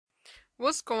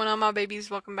What's going on, my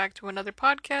babies? Welcome back to another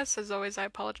podcast. As always, I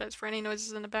apologize for any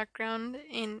noises in the background,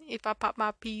 and if I pop my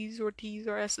P's or T's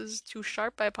or S's too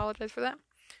sharp, I apologize for that,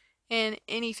 and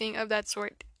anything of that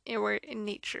sort or in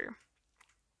nature.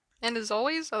 And as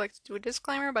always, I like to do a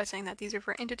disclaimer by saying that these are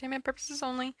for entertainment purposes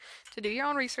only, to do your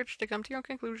own research, to come to your own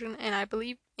conclusion, and I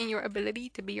believe in your ability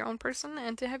to be your own person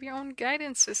and to have your own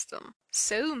guidance system.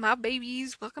 So, my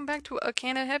babies, welcome back to A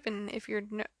Can of Heaven. If you're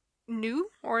new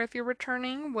or if you're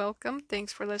returning, welcome.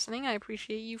 Thanks for listening. I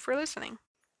appreciate you for listening.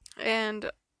 And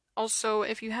also,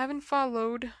 if you haven't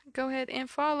followed, go ahead and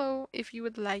follow if you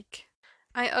would like.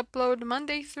 I upload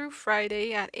Monday through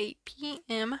Friday at 8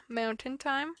 p.m. Mountain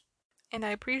Time, and I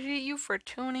appreciate you for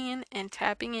tuning in and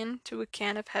tapping in to A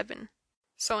Can of Heaven.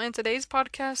 So, in today's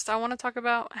podcast, I want to talk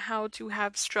about how to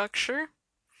have structure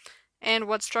and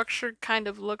what structure kind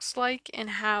of looks like and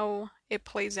how it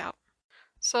plays out.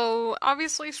 So,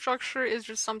 obviously, structure is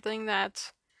just something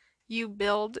that you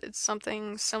build. It's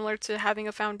something similar to having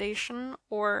a foundation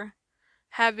or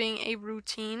having a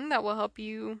routine that will help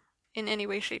you in any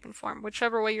way, shape, and form,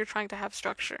 whichever way you're trying to have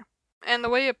structure. And the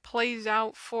way it plays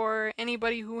out for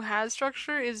anybody who has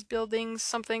structure is building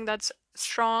something that's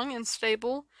strong and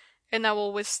stable and that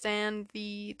will withstand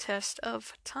the test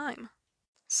of time.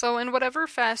 So, in whatever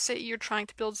facet you're trying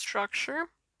to build structure,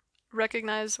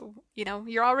 recognize,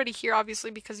 you're already here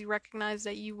obviously because you recognize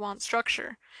that you want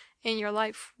structure in your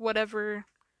life, whatever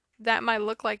that might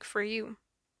look like for you.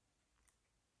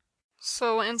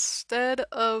 So instead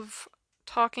of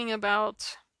talking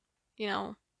about, you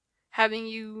know, having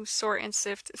you sort and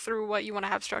sift through what you want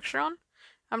to have structure on,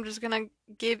 I'm just going to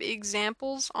give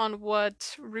examples on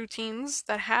what routines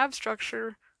that have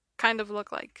structure kind of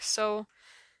look like. So,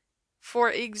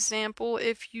 for example,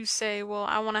 if you say, well,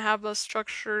 I want to have a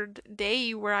structured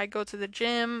day where I go to the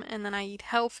gym and then I eat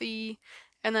healthy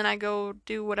and then I go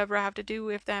do whatever I have to do,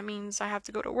 if that means I have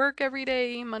to go to work every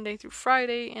day, Monday through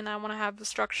Friday, and I want to have a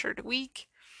structured week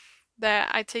that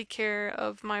I take care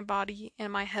of my body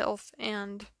and my health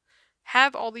and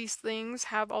have all these things,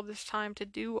 have all this time to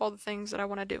do all the things that I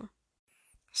want to do.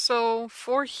 So,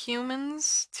 for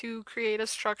humans to create a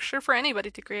structure, for anybody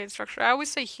to create a structure, I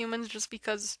always say humans just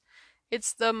because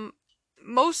it's the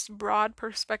most broad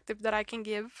perspective that I can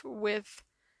give with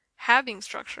having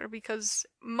structure, because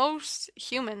most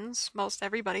humans, most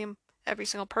everybody, every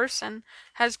single person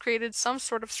has created some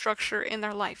sort of structure in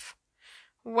their life.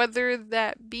 Whether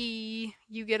that be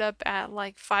you get up at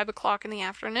like 5 o'clock in the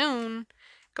afternoon,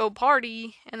 go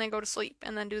party, and then go to sleep,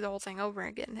 and then do the whole thing over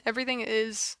again. Everything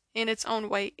is, in its own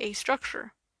way, a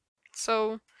structure.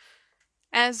 So,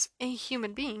 as a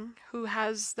human being who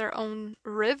has their own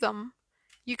rhythm,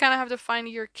 you kind of have to find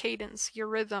your cadence, your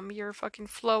rhythm, your fucking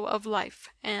flow of life,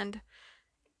 and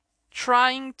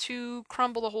trying to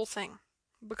crumble the whole thing.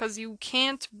 Because you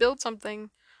can't build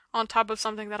something on top of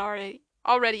something that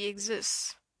already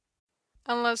exists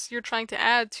unless you're trying to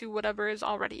add to whatever is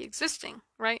already existing,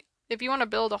 right? If you want to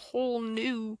build a whole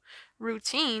new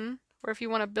routine, or if you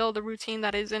want to build a routine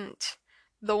that isn't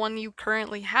the one you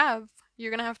currently have, you're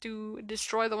going to have to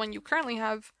destroy the one you currently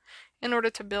have in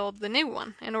order to build the new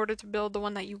one, in order to build the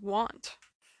one that you want.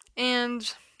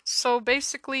 And so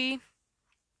basically,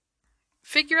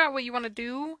 figure out what you want to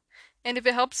do, and if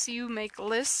it helps you make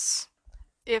lists,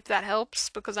 if that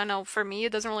helps, because I know for me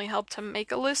it doesn't really help to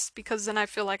make a list because then I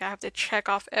feel like I have to check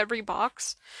off every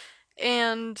box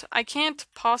and I can't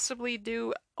possibly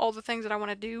do all the things that I want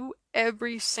to do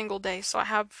every single day. So I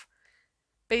have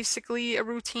basically a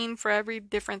routine for every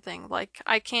different thing. Like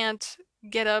I can't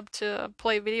get up to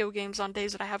play video games on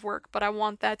days that I have work, but I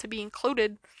want that to be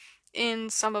included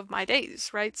in some of my days,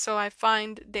 right? So I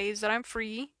find days that I'm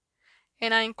free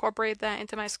and I incorporate that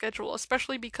into my schedule,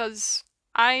 especially because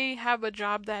I have a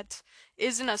job that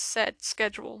isn't a set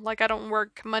schedule. Like I don't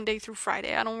work Monday through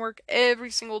Friday. I don't work every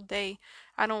single day.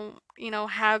 I don't,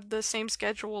 have the same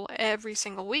schedule every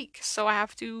single week. So I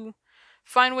have to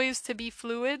find ways to be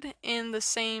fluid in the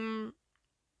same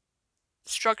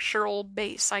structural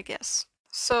base, I guess.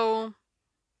 So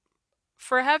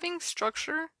for having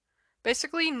structure,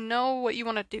 basically know what you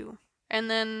want to do.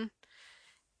 And then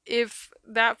if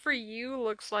that for you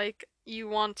looks like you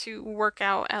want to work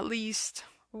out at least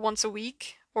once a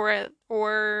week or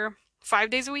 5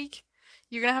 days a week,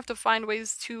 you're going to have to find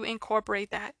ways to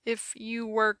incorporate that. If you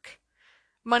work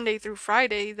Monday through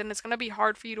Friday, then it's going to be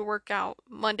hard for you to work out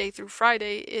Monday through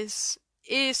Friday is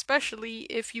especially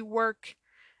if you work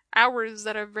hours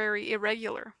that are very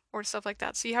irregular or stuff like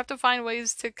that. So you have to find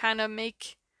ways to kind of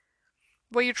make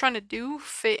what you're trying to do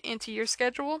fit into your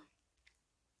schedule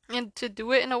and to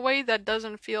do it in a way that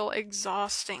doesn't feel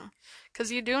exhausting.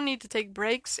 Because you do need to take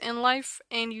breaks in life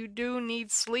and you do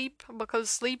need sleep, because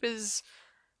sleep is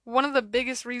one of the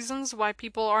biggest reasons why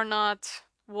people are not,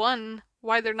 one,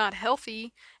 why they're not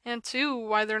healthy, and two,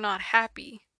 why they're not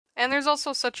happy. And there's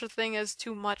also such a thing as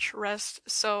too much rest,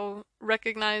 so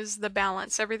recognize the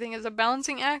balance. Everything is a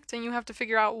balancing act, and you have to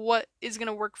figure out what is going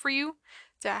to work for you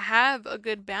to have a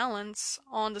good balance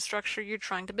on the structure you're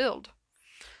trying to build.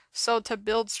 So, to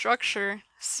build structure,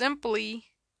 simply,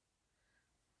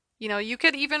 you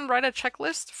could even write a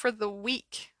checklist for the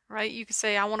week, right? You could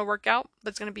say, I want to work out.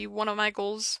 That's going to be one of my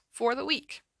goals for the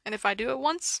week. And if I do it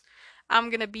once, I'm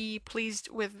going to be pleased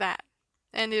with that.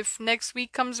 And if next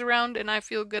week comes around and I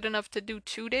feel good enough to do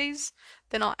 2 days,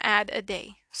 then I'll add a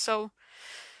day. So,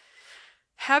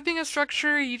 having a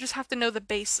structure, you just have to know the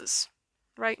basis,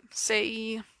 right?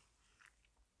 Say,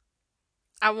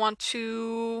 I want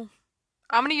to.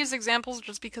 I'm going to use examples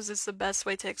just because it's the best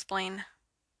way to explain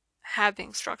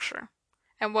having structure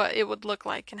and what it would look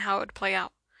like and how it would play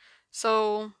out.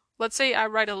 So let's say I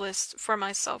write a list for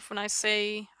myself when I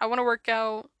say I want to work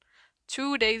out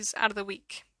 2 days out of the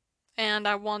week and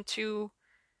I want to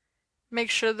make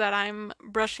sure that I'm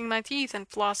brushing my teeth and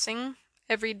flossing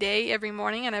every day, every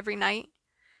morning, and every night.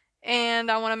 And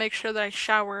I want to make sure that I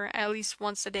shower at least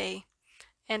once a day.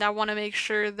 And I want to make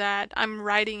sure that I'm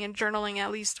writing and journaling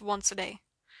at least once a day.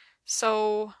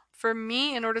 So for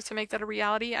me, in order to make that a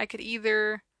reality, I could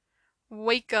either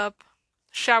wake up,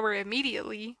 shower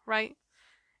immediately, right?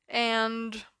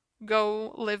 And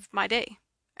go live my day.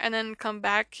 And then come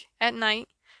back at night,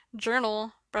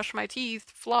 journal, brush my teeth,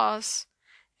 floss,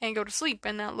 and go to sleep.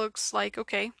 And that looks like,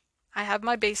 okay, I have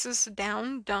my basis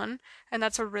down, done, and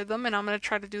that's a rhythm, and I'm going to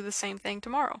try to do the same thing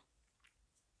tomorrow.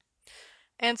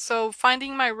 And so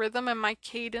finding my rhythm and my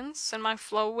cadence and my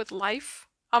flow with life,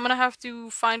 I'm going to have to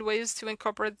find ways to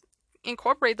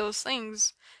incorporate those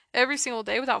things every single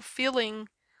day without feeling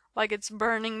like it's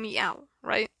burning me out,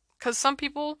 right? Because some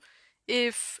people,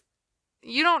 if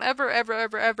you don't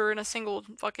ever in a single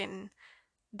fucking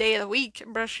day of the week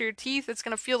brush your teeth, it's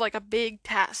gonna feel like a big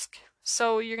task.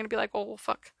 So you're gonna be like, oh, well,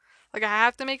 fuck. Like, I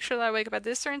have to make sure that I wake up at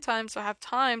this certain time so I have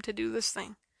time to do this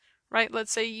thing, right?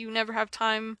 Let's say you never have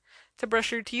time to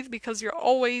brush your teeth because you're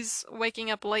always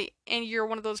waking up late and you're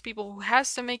one of those people who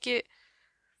has to make it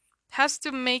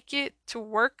to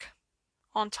work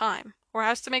on time or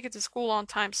has to make it to school on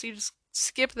time. So you just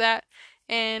skip that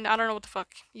and I don't know what the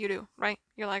fuck you do, right?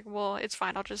 You're like, well, it's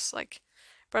fine. I'll just like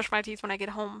brush my teeth when I get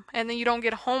home. And then you don't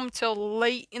get home till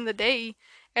late in the day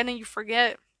and then you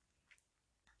forget.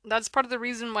 That's part of the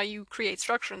reason why you create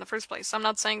structure in the first place. I'm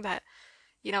not saying that,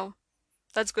 you know,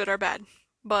 that's good or bad,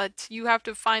 but you have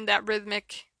to find that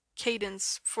rhythmic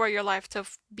cadence for your life to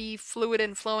be fluid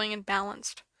and flowing and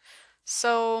balanced.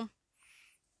 So,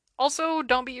 also,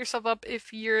 don't beat yourself up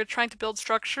if you're trying to build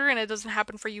structure and it doesn't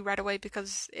happen for you right away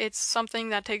because it's something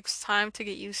that takes time to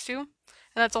get used to. And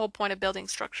that's the whole point of building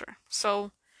structure.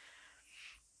 So,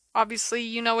 obviously,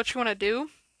 you know what you want to do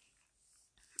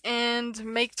and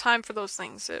make time for those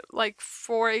things. Like,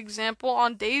 for example,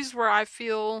 on days where I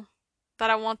feel that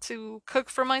I want to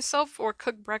cook for myself or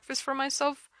cook breakfast for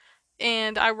myself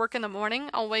and I work in the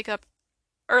morning, I'll wake up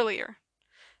earlier.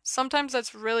 Sometimes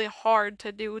that's really hard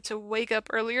to do, to wake up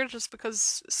earlier just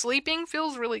because sleeping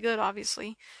feels really good,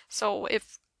 obviously. So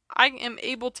if I am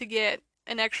able to get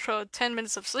an extra 10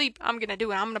 minutes of sleep, I'm gonna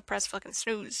do it. I'm gonna press fucking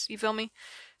snooze. You feel me?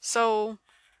 So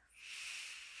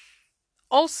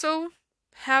also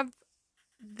have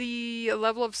the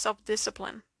level of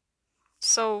self-discipline.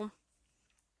 So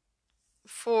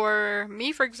for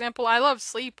me, for example, I love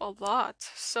sleep a lot.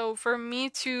 So for me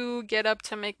to get up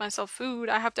to make myself food,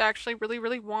 I have to actually really,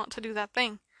 really want to do that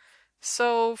thing.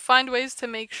 So find ways to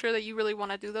make sure that you really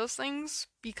want to do those things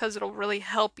because it'll really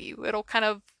help you.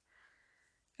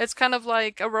 It's kind of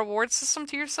like a reward system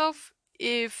to yourself.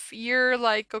 If you're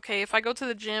like, okay, if I go to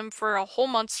the gym for a whole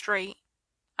month straight,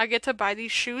 I get to buy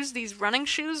these shoes, these running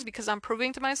shoes, because I'm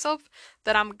proving to myself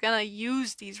that I'm gonna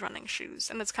use these running shoes.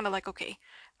 And it's kind of like, okay,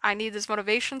 I need this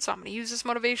motivation, so I'm gonna use this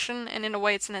motivation. And in a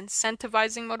way, it's an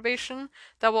incentivizing motivation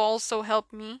that will also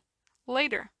help me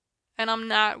later. And I'm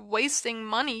not wasting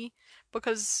money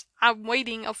because I'm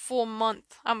waiting a full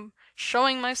month. I'm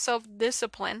showing myself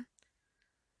discipline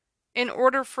in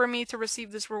order for me to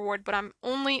receive this reward, but I'm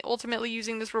only ultimately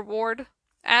using this reward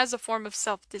as a form of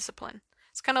self discipline.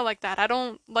 It's kind of like that. I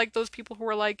don't like those people who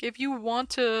are like, if you want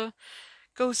to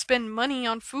go spend money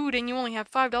on food and you only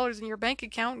have $5 in your bank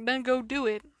account, then go do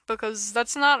it. Because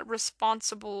that's not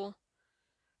responsible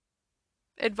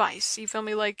advice. You feel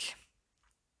me? Like,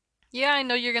 Yeah, I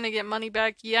know you're gonna get money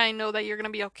back. Yeah, I know that you're gonna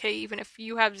be okay even if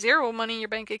you have zero money in your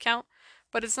bank account,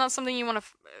 but it's not something you want to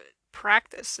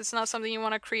practice. It's not something you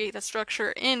want to create that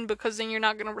structure in because then you're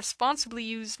not gonna responsibly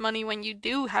use money when you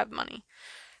do have money.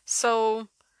 So,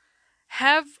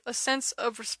 have a sense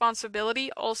of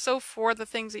responsibility also for the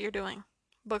things that you're doing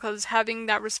because having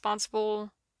that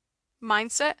responsible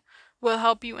mindset will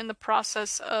help you in the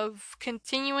process of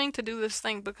continuing to do this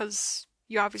thing because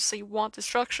you obviously want the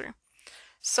structure.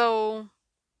 So,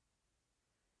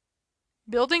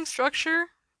 building structure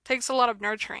takes a lot of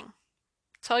nurturing.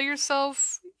 Tell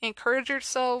yourself, encourage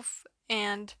yourself,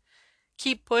 and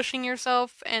keep pushing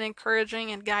yourself and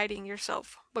encouraging and guiding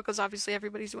yourself because obviously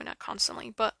everybody's doing that constantly.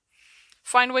 But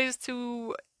find ways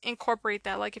to incorporate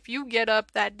that. Like if you get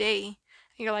up that day and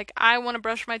you're like, I want to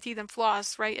brush my teeth and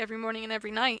floss, right, every morning and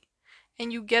every night,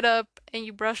 and you get up and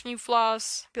you brush and you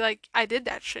floss, be like, I did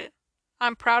that shit.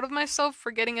 I'm proud of myself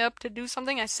for getting up to do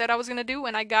something I said I was going to do,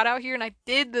 and I got out here and I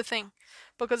did the thing.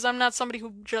 Because I'm not somebody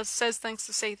who just says things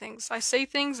to say things. I say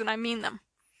things and I mean them,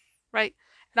 right?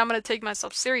 And I'm going to take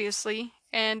myself seriously.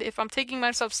 And if I'm taking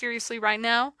myself seriously right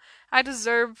now, I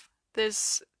deserve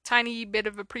this tiny bit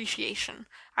of appreciation.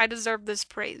 I deserve this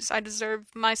praise. I deserve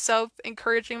myself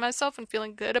encouraging myself and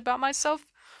feeling good about myself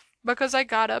because I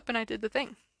got up and I did the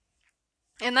thing.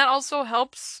 And that also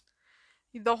helps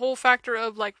the whole factor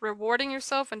of like rewarding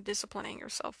yourself and disciplining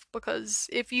yourself. Because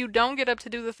if you don't get up to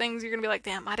do the things, you're gonna be like,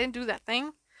 damn, I didn't do that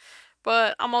thing,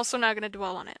 but I'm also not gonna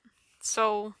dwell on it.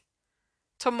 So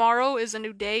tomorrow is a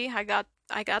new day. I got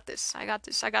this. I got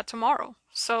this. I got tomorrow.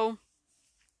 So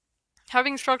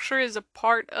having structure is a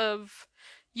part of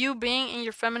you being in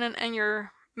your feminine and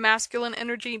your masculine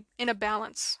energy in a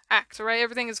balance act, right?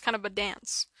 Everything is kind of a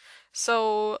dance.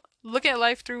 So look at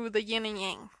life through the yin and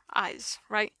yang eyes,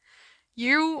 right?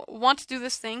 You want to do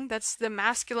this thing, that's the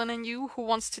masculine in you who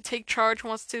wants to take charge, who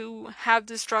wants to have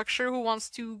this structure, who wants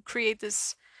to create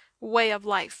this way of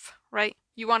life, right?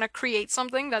 You want to create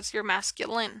something, that's your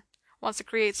masculine, wants to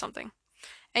create something.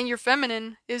 And your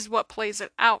feminine is what plays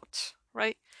it out,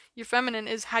 right? Your feminine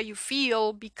is how you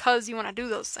feel because you want to do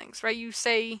those things, right? You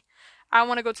say, I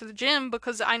want to go to the gym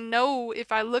because I know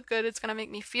if I look good, it's going to make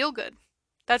me feel good.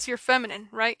 That's your feminine,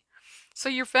 right? So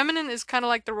your feminine is kind of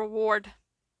like the reward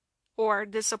or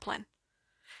discipline.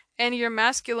 And your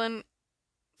masculine,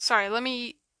 sorry, let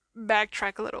me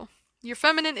backtrack a little. Your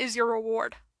feminine is your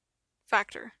reward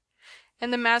factor,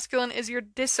 and the masculine is your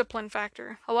discipline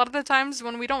factor. A lot of the times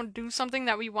when we don't do something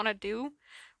that we want to do,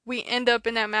 we end up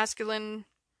in that masculine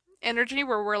energy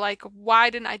where we're like, why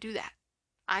didn't I do that?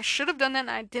 I should have done that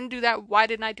and I didn't do that. Why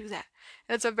didn't I do that?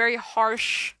 And it's a very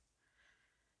harsh,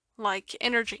 like,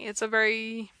 energy. It's a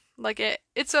very, like,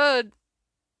 it's a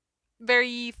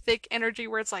very thick energy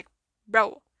where it's like,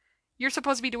 bro, you're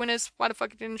supposed to be doing this. Why the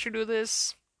fuck didn't you do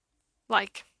this?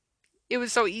 Like, it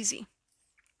was so easy.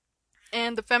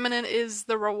 And the feminine is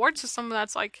the reward system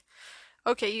that's like,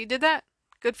 okay, you did that.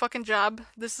 Good fucking job.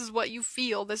 This is what you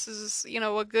feel. This is,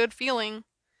 a good feeling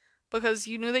because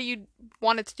you knew that you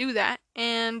wanted to do that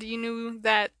and you knew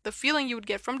that the feeling you would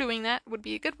get from doing that would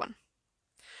be a good one.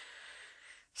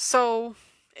 So,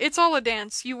 it's all a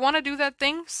dance. You want to do that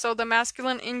thing, so the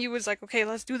masculine in you is like, okay,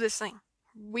 let's do this thing.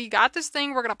 We got this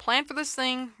thing, we're going to plan for this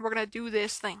thing, we're going to do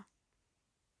this thing.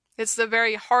 It's the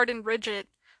very hard and rigid,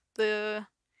 the,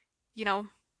 you know,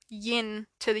 yin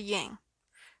to the yang.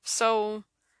 So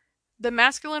the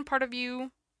masculine part of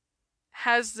you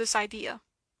has this idea.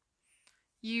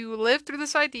 You live through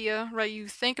this idea, right? You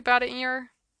think about it in your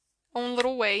own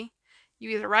little way. You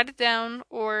either write it down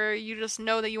or you just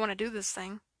know that you want to do this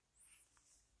thing.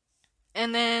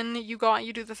 And then you go out and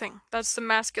you do the thing. That's the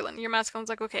masculine. Your masculine's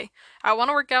like, okay, I want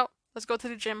to work out. Let's go to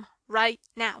the gym right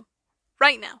now.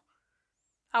 Right now.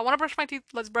 I want to brush my teeth.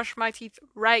 Let's brush my teeth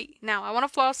right now. I want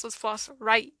to floss. Let's floss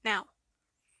right now.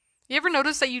 You ever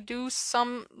notice that you do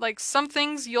some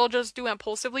things you'll just do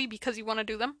impulsively because you want to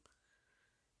do them?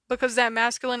 Because that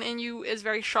masculine in you is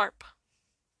very sharp,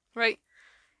 right?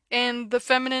 And the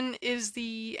feminine is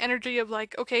the energy of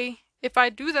like, okay, if I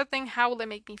do that thing, how will it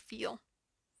make me feel?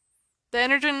 The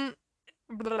energy,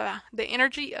 the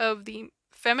energy of the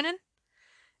feminine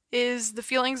is the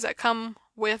feelings that come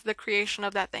with the creation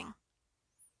of that thing.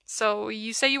 So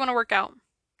you say you want to work out.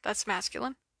 That's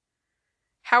masculine.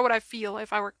 How would I feel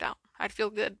if I worked out? I'd feel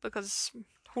good because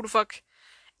who the fuck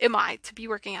am I to be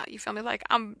working out? You feel me? Like,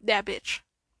 I'm that bitch.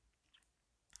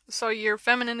 So your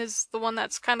feminine is the one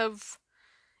that's kind of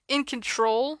in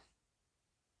control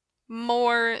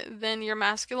more than your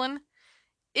masculine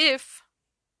if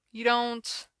you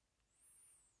don't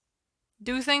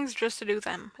do things just to do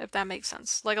them, if that makes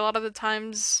sense. Like, a lot of the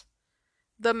times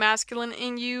the masculine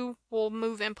in you will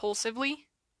move impulsively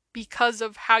because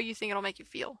of how you think it'll make you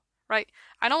feel, right?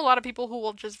 I know a lot of people who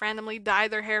will just randomly dye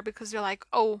their hair because they're like,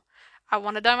 oh, I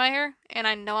want to dye my hair and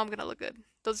I know I'm going to look good.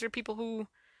 Those are people who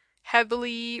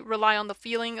heavily rely on the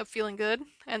feeling of feeling good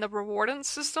and the rewardance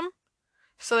system.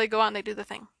 So they go out and they do the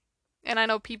thing. And I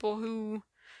know people who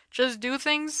just do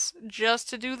things just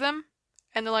to do them.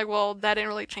 And they're like, well, that didn't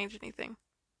really change anything,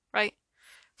 right?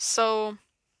 So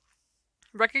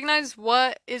recognize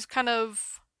what is kind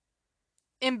of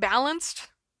imbalanced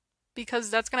because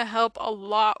that's going to help a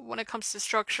lot when it comes to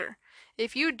structure.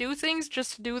 If you do things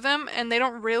just to do them and they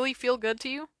don't really feel good to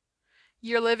you,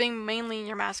 you're living mainly in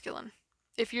your masculine.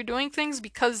 If you're doing things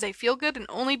because they feel good and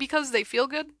only because they feel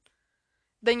good,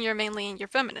 then you're mainly in your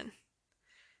feminine.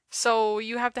 So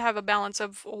you have to have a balance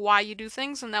of why you do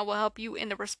things, and that will help you in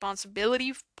the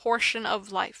responsibility portion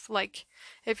of life. Like,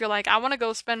 if you're like, I want to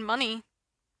go spend money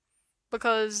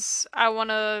because I want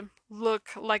to look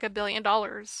like $1 billion.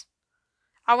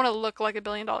 I want to look like $1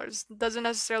 billion. Doesn't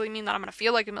necessarily mean that I'm going to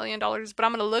feel like $1 million, but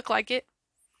I'm going to look like it.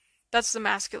 That's the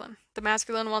masculine. The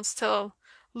masculine wants to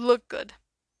look good,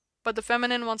 but the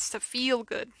feminine wants to feel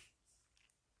good.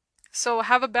 So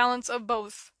have a balance of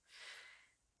both.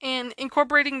 And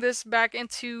incorporating this back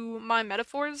into my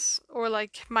metaphors or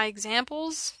like my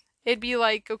examples, it'd be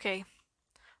like, okay,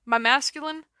 my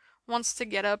masculine wants to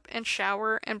get up and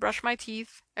shower and brush my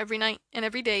teeth every night and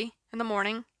every day in the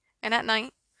morning and at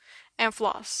night and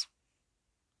floss.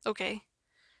 Okay.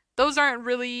 Those aren't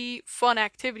really fun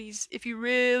activities if you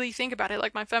really think about it.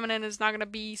 Like, my feminine is not going to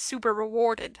be super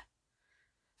rewarded.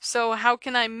 So, how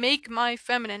can I make my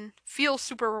feminine feel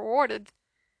super rewarded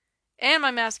and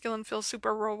my masculine feel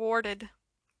super rewarded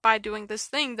by doing this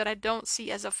thing that I don't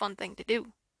see as a fun thing to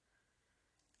do?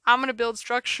 I'm going to build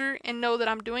structure and know that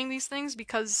I'm doing these things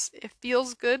because it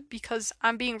feels good, because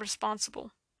I'm being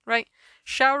responsible, right?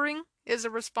 Showering is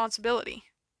a responsibility.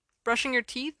 Brushing your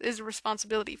teeth is a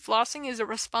responsibility. Flossing is a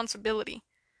responsibility.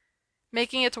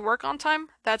 Making it to work on time,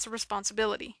 that's a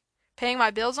responsibility. Paying my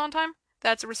bills on time,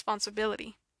 that's a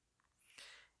responsibility.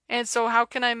 And so how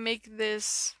can I make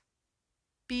this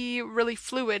be really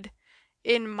fluid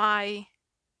in my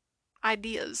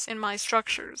ideas, in my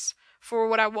structures for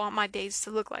what I want my days to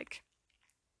look like?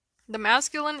 The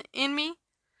masculine in me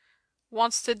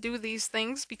wants to do these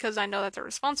things because I know that they're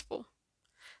responsible.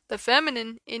 The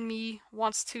feminine in me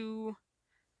wants to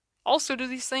also do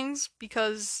these things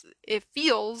because it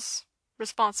feels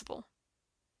responsible.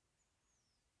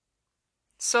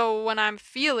 So when I'm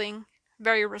feeling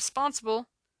very responsible,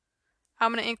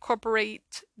 I'm going to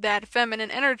incorporate that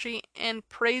feminine energy and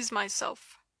praise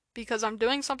myself because I'm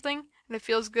doing something and it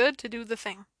feels good to do the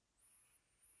thing.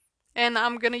 And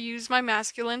I'm going to use my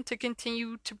masculine to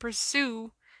continue to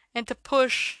pursue and to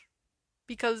push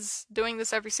because doing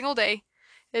this every single day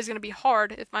is going to be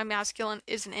hard if my masculine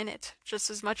isn't in it, just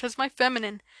as much as my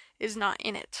feminine is not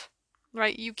in it.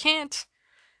 Right? You can't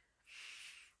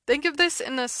think of this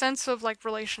in the sense of like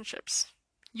relationships.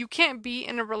 You can't be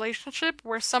in a relationship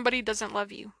where somebody doesn't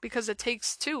love you because it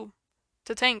takes two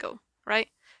to tango, right?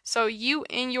 So you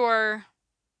in your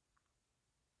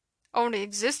own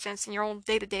existence, in your own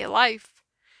day-to-day life,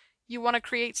 you want to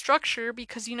create structure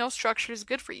because you know structure is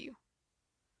good for you.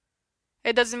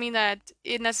 It doesn't mean that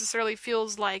it necessarily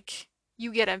feels like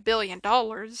you get $1 billion,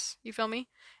 you feel me?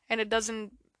 And it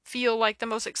doesn't feel like the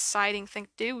most exciting thing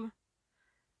to do,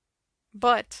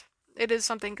 but it is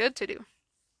something good to do.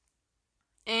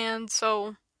 And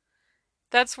so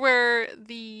that's where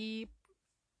the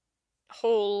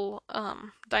whole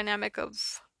dynamic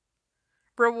of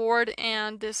reward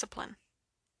and discipline.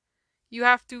 You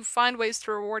have to find ways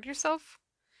to reward yourself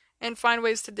and find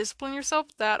ways to discipline yourself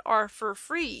that are for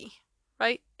free,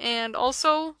 right? And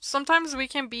also, sometimes we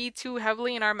can be too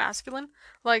heavily in our masculine.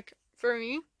 Like, for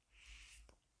me,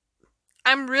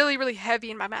 I'm really, really heavy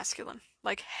in my masculine.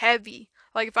 Like, heavy.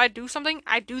 Like, if I do something,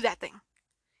 I do that thing.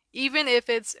 Even if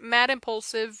it's mad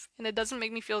impulsive and it doesn't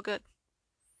make me feel good.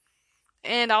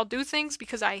 And I'll do things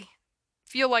because I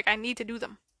feel like I need to do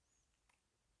them.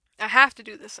 I have to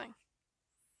do this thing.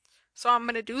 So I'm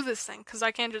gonna do this thing because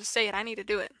I can't just say it, I need to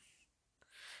do it.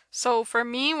 So for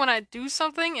me, when I do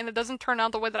something and it doesn't turn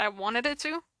out the way that I wanted it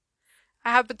to,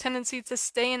 I have the tendency to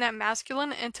stay in that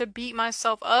masculine and to beat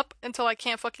myself up until I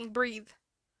can't fucking breathe.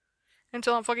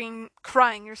 Until I'm fucking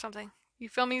crying or something. You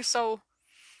feel me? So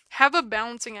have a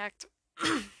balancing act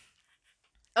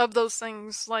of those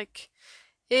things. Like,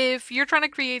 if you're trying to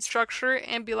create structure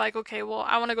and be like, okay, well,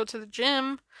 I want to go to the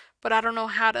gym, but I don't know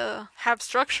how to have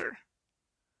structure,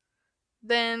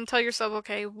 then tell yourself,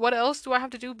 okay, what else do I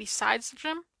have to do besides the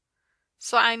gym?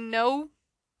 So I know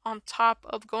on top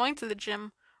of going to the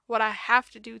gym what I have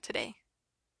to do today.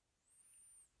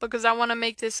 Because I want to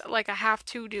make this like a have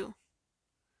to do.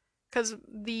 Because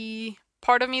the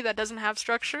part of me that doesn't have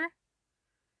structure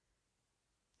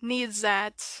needs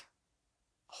that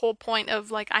whole point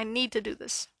of like, I need to do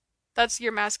this. That's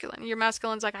your masculine. Your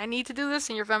masculine's like, I need to do this,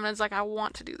 and your feminine's like, I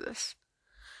want to do this.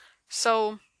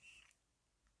 So,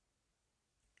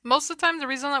 most of the time, the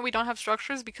reason that we don't have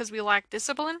structure is because we lack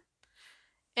discipline.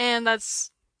 And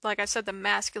that's, like I said, the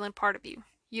masculine part of you.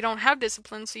 You don't have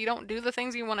discipline, so you don't do the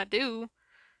things you want to do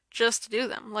just to do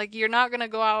them. Like, you're not gonna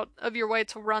go out of your way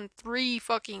to run 3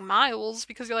 fucking miles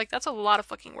because you're like, that's a lot of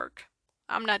fucking work.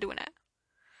 I'm not doing that.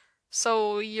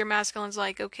 So your masculine's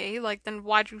like, okay, like, then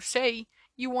why'd you say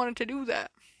you wanted to do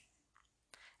that?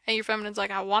 And your feminine's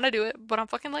like, I want to do it, but I'm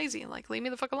fucking lazy. Like, leave me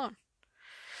the fuck alone.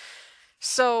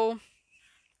 So,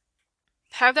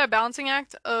 have that balancing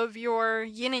act of your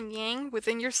yin and yang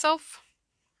within yourself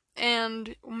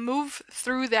and move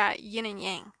through that yin and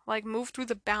yang. Like, move through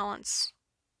the balance,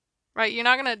 right? You're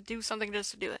not gonna do something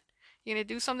just to do it. You're gonna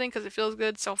do something because it feels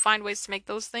good, so find ways to make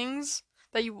those things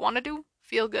that you want to do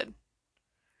feel good.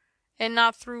 And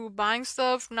not through buying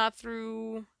stuff, not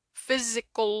through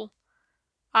physical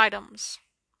items,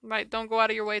 right? Don't go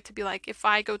out of your way to be like, if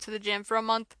I go to the gym for a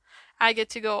month, I get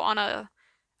to go on a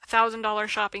 $1,000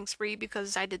 shopping spree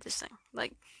because I did this thing.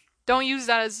 Like, don't use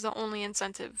that as the only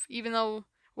incentive, even though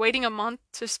waiting a month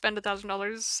to spend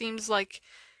 $1,000 seems like,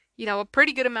 a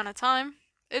pretty good amount of time.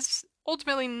 It's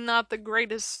ultimately not the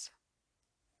greatest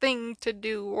thing to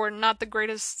do, or not the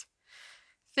greatest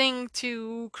thing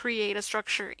to create a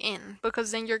structure in,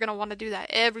 because then you're going to want to do that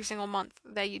every single month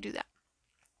that you do that.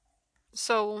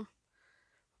 So,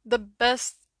 the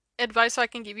best advice I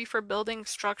can give you for building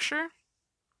structure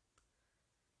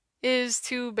is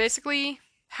to basically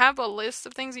have a list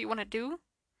of things that you want to do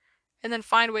and then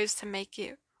find ways to make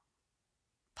it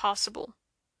possible,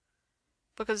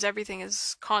 because everything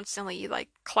is constantly like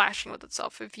clashing with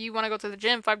itself. If you want to go to the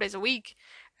gym 5 days a week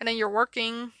and then you're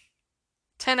working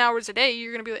 10 hours a day,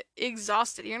 you're going to be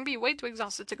exhausted. You're going to be way too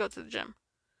exhausted to go to the gym.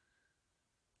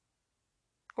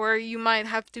 Or you might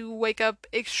have to wake up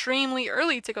extremely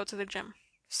early to go to the gym.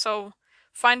 So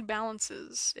find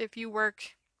balances. If you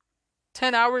work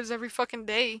 10 hours every fucking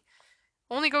day,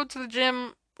 only go to the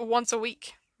gym once a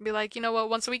week. Be like, you know what,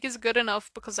 once a week is good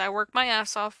enough because I work my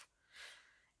ass off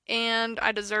and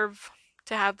I deserve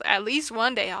to have at least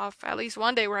one day off, at least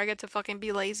one day where I get to fucking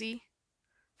be lazy.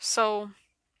 So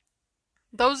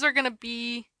those are gonna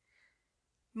be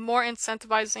more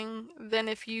incentivizing than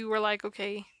if you were like,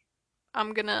 okay,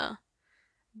 I'm gonna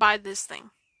buy this thing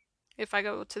if I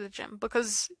go to the gym,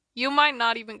 because you might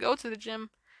not even go to the gym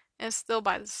and still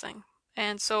buy this thing.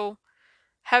 And so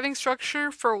having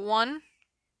structure, for one,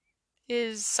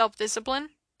 is self-discipline,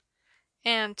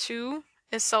 and two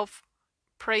is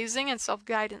self-praising and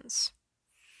self-guidance.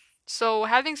 So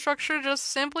having structure just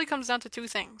simply comes down to two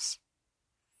things.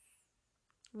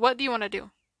 What do you want to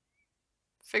do?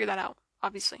 Figure that out,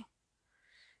 obviously.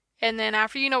 And then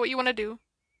after you know what you want to do,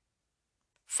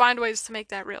 find ways to make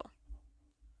that real.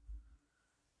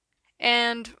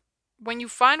 And when you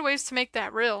find ways to make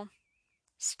that real,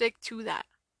 stick to that.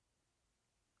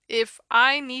 If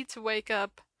I need to wake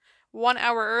up 1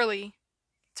 hour early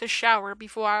to shower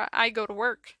before I go to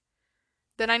work,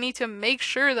 then I need to make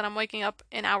sure that I'm waking up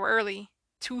an hour early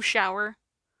to shower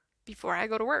before I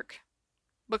go to work.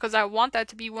 Because I want that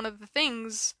to be one of the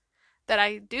things that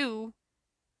I do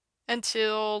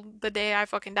until the day I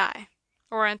fucking die.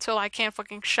 Or until I can't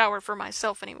fucking shower for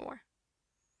myself anymore.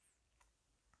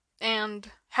 And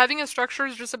having a structure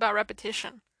is just about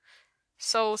repetition.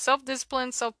 So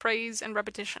self-discipline, self-praise, and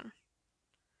repetition.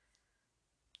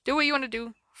 Do what you want to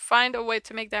do. Find a way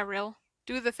to make that real.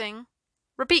 Do the thing.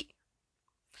 Repeat.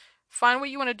 Find what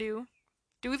you want to do.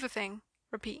 Do the thing.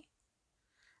 Repeat.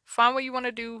 Find what you want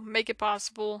to do. Make it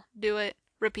possible. Do it.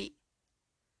 Repeat.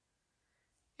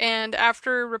 And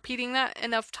after repeating that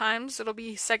enough times, it'll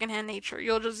be secondhand nature.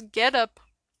 You'll just get up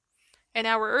an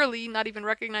hour early, not even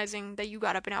recognizing that you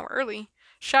got up an hour early,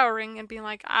 showering and being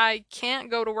like, I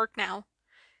can't go to work now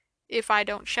if I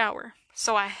don't shower.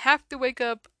 So I have to wake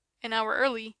up an hour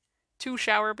early to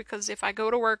shower, because if I go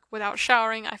to work without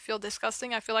showering, I feel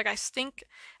disgusting. I feel like I stink.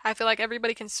 I feel like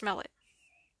everybody can smell it.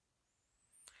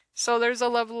 So there's a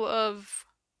level of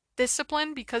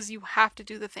discipline because you have to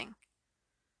do the thing.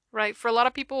 Right? For a lot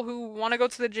of people who want to go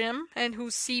to the gym and who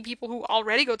see people who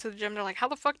already go to the gym, they're like, how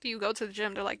the fuck do you go to the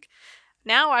gym? They're like,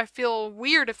 now I feel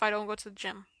weird if I don't go to the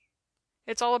gym.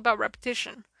 It's all about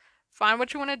repetition. Find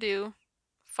what you want to do,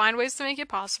 find ways to make it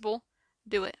possible,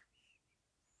 do it.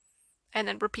 And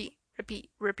then repeat, repeat,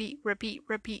 repeat, repeat,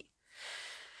 repeat.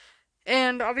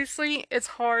 And obviously, it's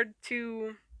hard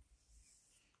to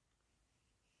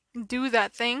do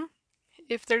that thing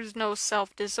if there's no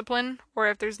self discipline or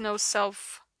if there's no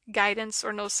self guidance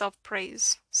or no self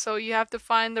praise. So you have to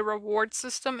find the reward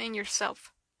system in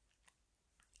yourself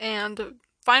and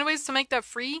find ways to make that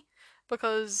free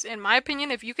because, in my opinion,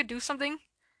 if you could do something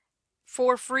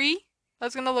for free,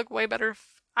 that's gonna look way better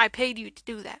if I paid you to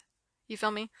do that. You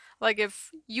feel me? Like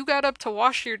if you got up to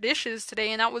wash your dishes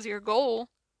today and that was your goal,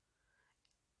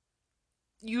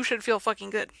 you should feel fucking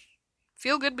good.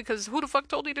 Feel good because who the fuck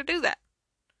told you to do that?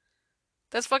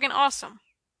 That's fucking awesome.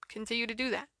 Continue to do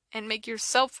that and make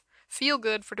yourself feel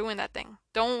good for doing that thing.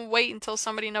 Don't wait until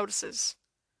somebody notices.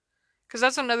 Because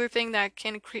that's another thing that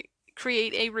can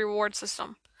create a reward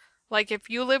system. Like if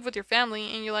you live with your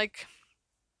family and you're like,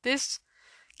 this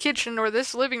kitchen or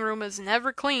this living room is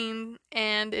never clean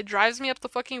and it drives me up the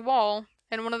fucking wall.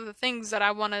 And one of the things that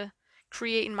I want to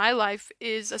create in my life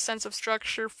is a sense of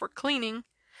structure for cleaning.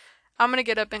 I'm gonna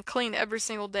get up and clean every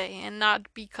single day, and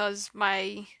not because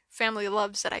my family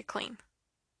loves that I clean,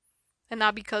 and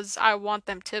not because I want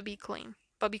them to be clean,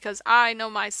 but because I know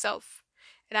myself,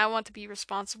 and I want to be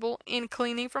responsible in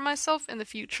cleaning for myself in the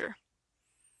future.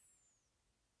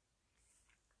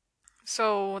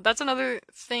 So that's another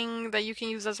thing that you can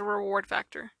use as a reward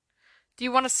factor. Do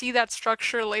you want to see that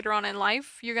structure later on in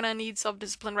life? You're gonna need self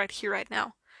discipline right here, right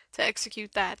now, to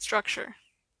execute that structure.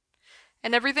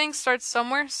 And everything starts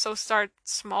somewhere, so start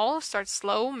small, start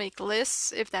slow, make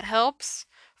lists if that helps.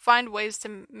 Find ways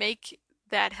to make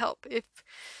that help. If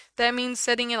that means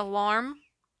setting alarms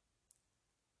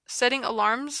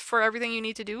for everything you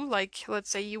need to do, like let's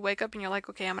say you wake up and you're like,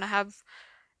 okay, I'm gonna have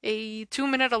a 2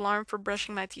 minute alarm for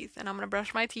brushing my teeth, and I'm gonna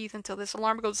brush my teeth until this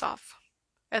alarm goes off.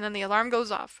 And then the alarm goes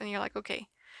off, and you're like, okay,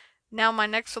 now my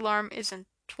next alarm is in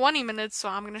 20 minutes, so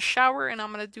I'm gonna shower and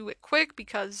I'm gonna do it quick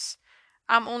because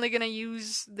I'm only gonna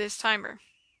use this timer.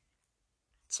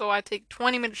 So I take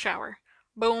 20-minute shower.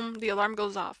 Boom, the alarm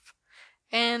goes off.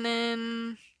 And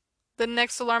then the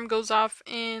next alarm goes off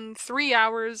in 3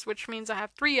 hours, which means I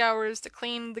have 3 hours to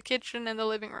clean the kitchen and the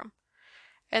living room.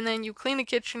 And then you clean the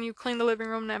kitchen, you clean the living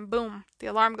room, and then boom, the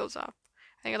alarm goes off.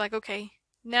 And you're like, okay,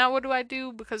 now what do I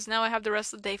do? Because now I have the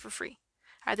rest of the day for free.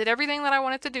 I did everything that I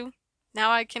wanted to do. Now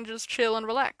I can just chill and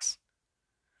relax.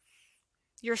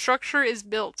 Your structure is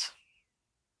built.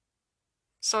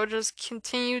 So just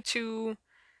continue to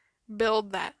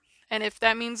build that. And if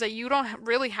that means that you don't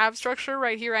really have structure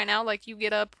right here, right now, like you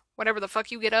get up, whatever the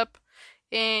fuck you get up,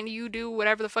 and you do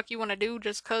whatever the fuck you want to do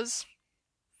just cause,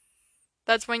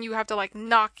 that's when you have to like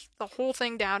knock the whole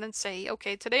thing down and say,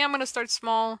 okay, today I'm gonna start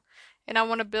small and I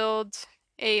want to build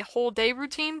a whole day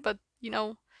routine, but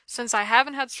since I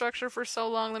haven't had structure for so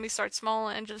long, let me start small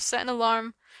and just set an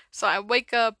alarm so I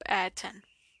wake up at 10.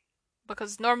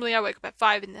 Because normally I wake up at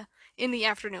 5 in the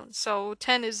afternoon. So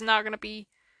 10 is not gonna be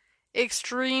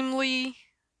extremely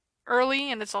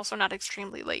early and it's also not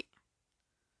extremely late.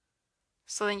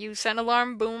 So then you set an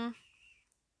alarm, boom,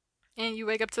 and you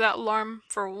wake up to that alarm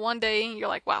for one day and you're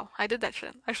like, wow, I did that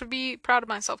shit. I should be proud of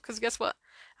myself because guess what?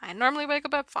 I normally wake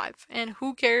up at 5. And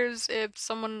who cares if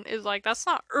someone is like, that's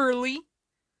not early?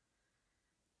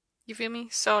 You feel me?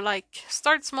 So like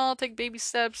start small, take baby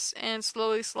steps and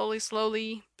slowly, slowly,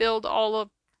 slowly build all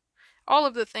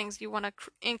of the things you want to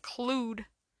include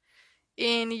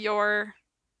in your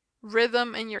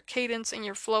rhythm and your cadence and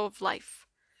your flow of life.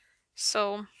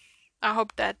 So I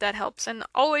hope that that helps. And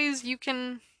always you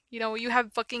can, you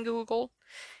have fucking Google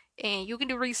and you can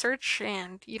do research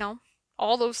and,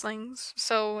 all those things.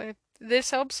 So if this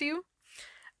helps you,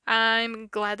 I'm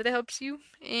glad that it helps you.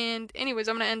 And anyways,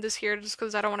 I'm going to end this here just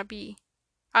cuz I don't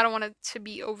want it to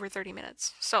be over 30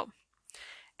 minutes. So,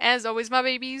 as always, my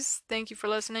babies, thank you for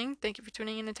listening. Thank you for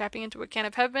tuning in and tapping into A Can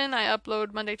of Heaven. I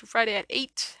upload Monday to Friday at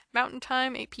 8 Mountain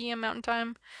Time, 8 p.m. Mountain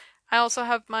Time. I also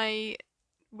have my,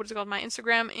 what is it called, my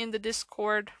Instagram in the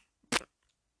Discord.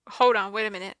 Hold on, wait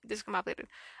a minute. Discombobulated.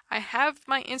 I have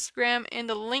my Instagram in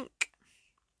the link.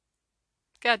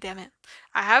 God damn it.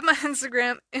 I have my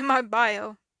Instagram in my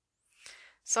bio.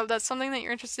 So if that's something that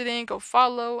you're interested in, go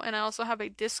follow. And I also have a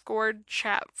Discord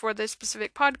chat for this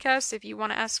specific podcast. If you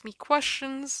want to ask me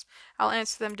questions, I'll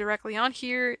answer them directly on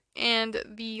here. And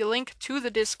the link to the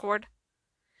Discord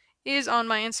is on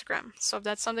my Instagram. So if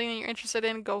that's something that you're interested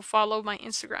in, go follow my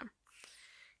Instagram.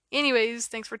 Anyways,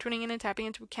 thanks for tuning in and tapping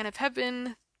into A Can of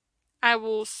Heaven. I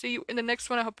will see you in the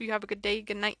next one. I hope you have a good day.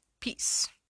 Good night. Peace.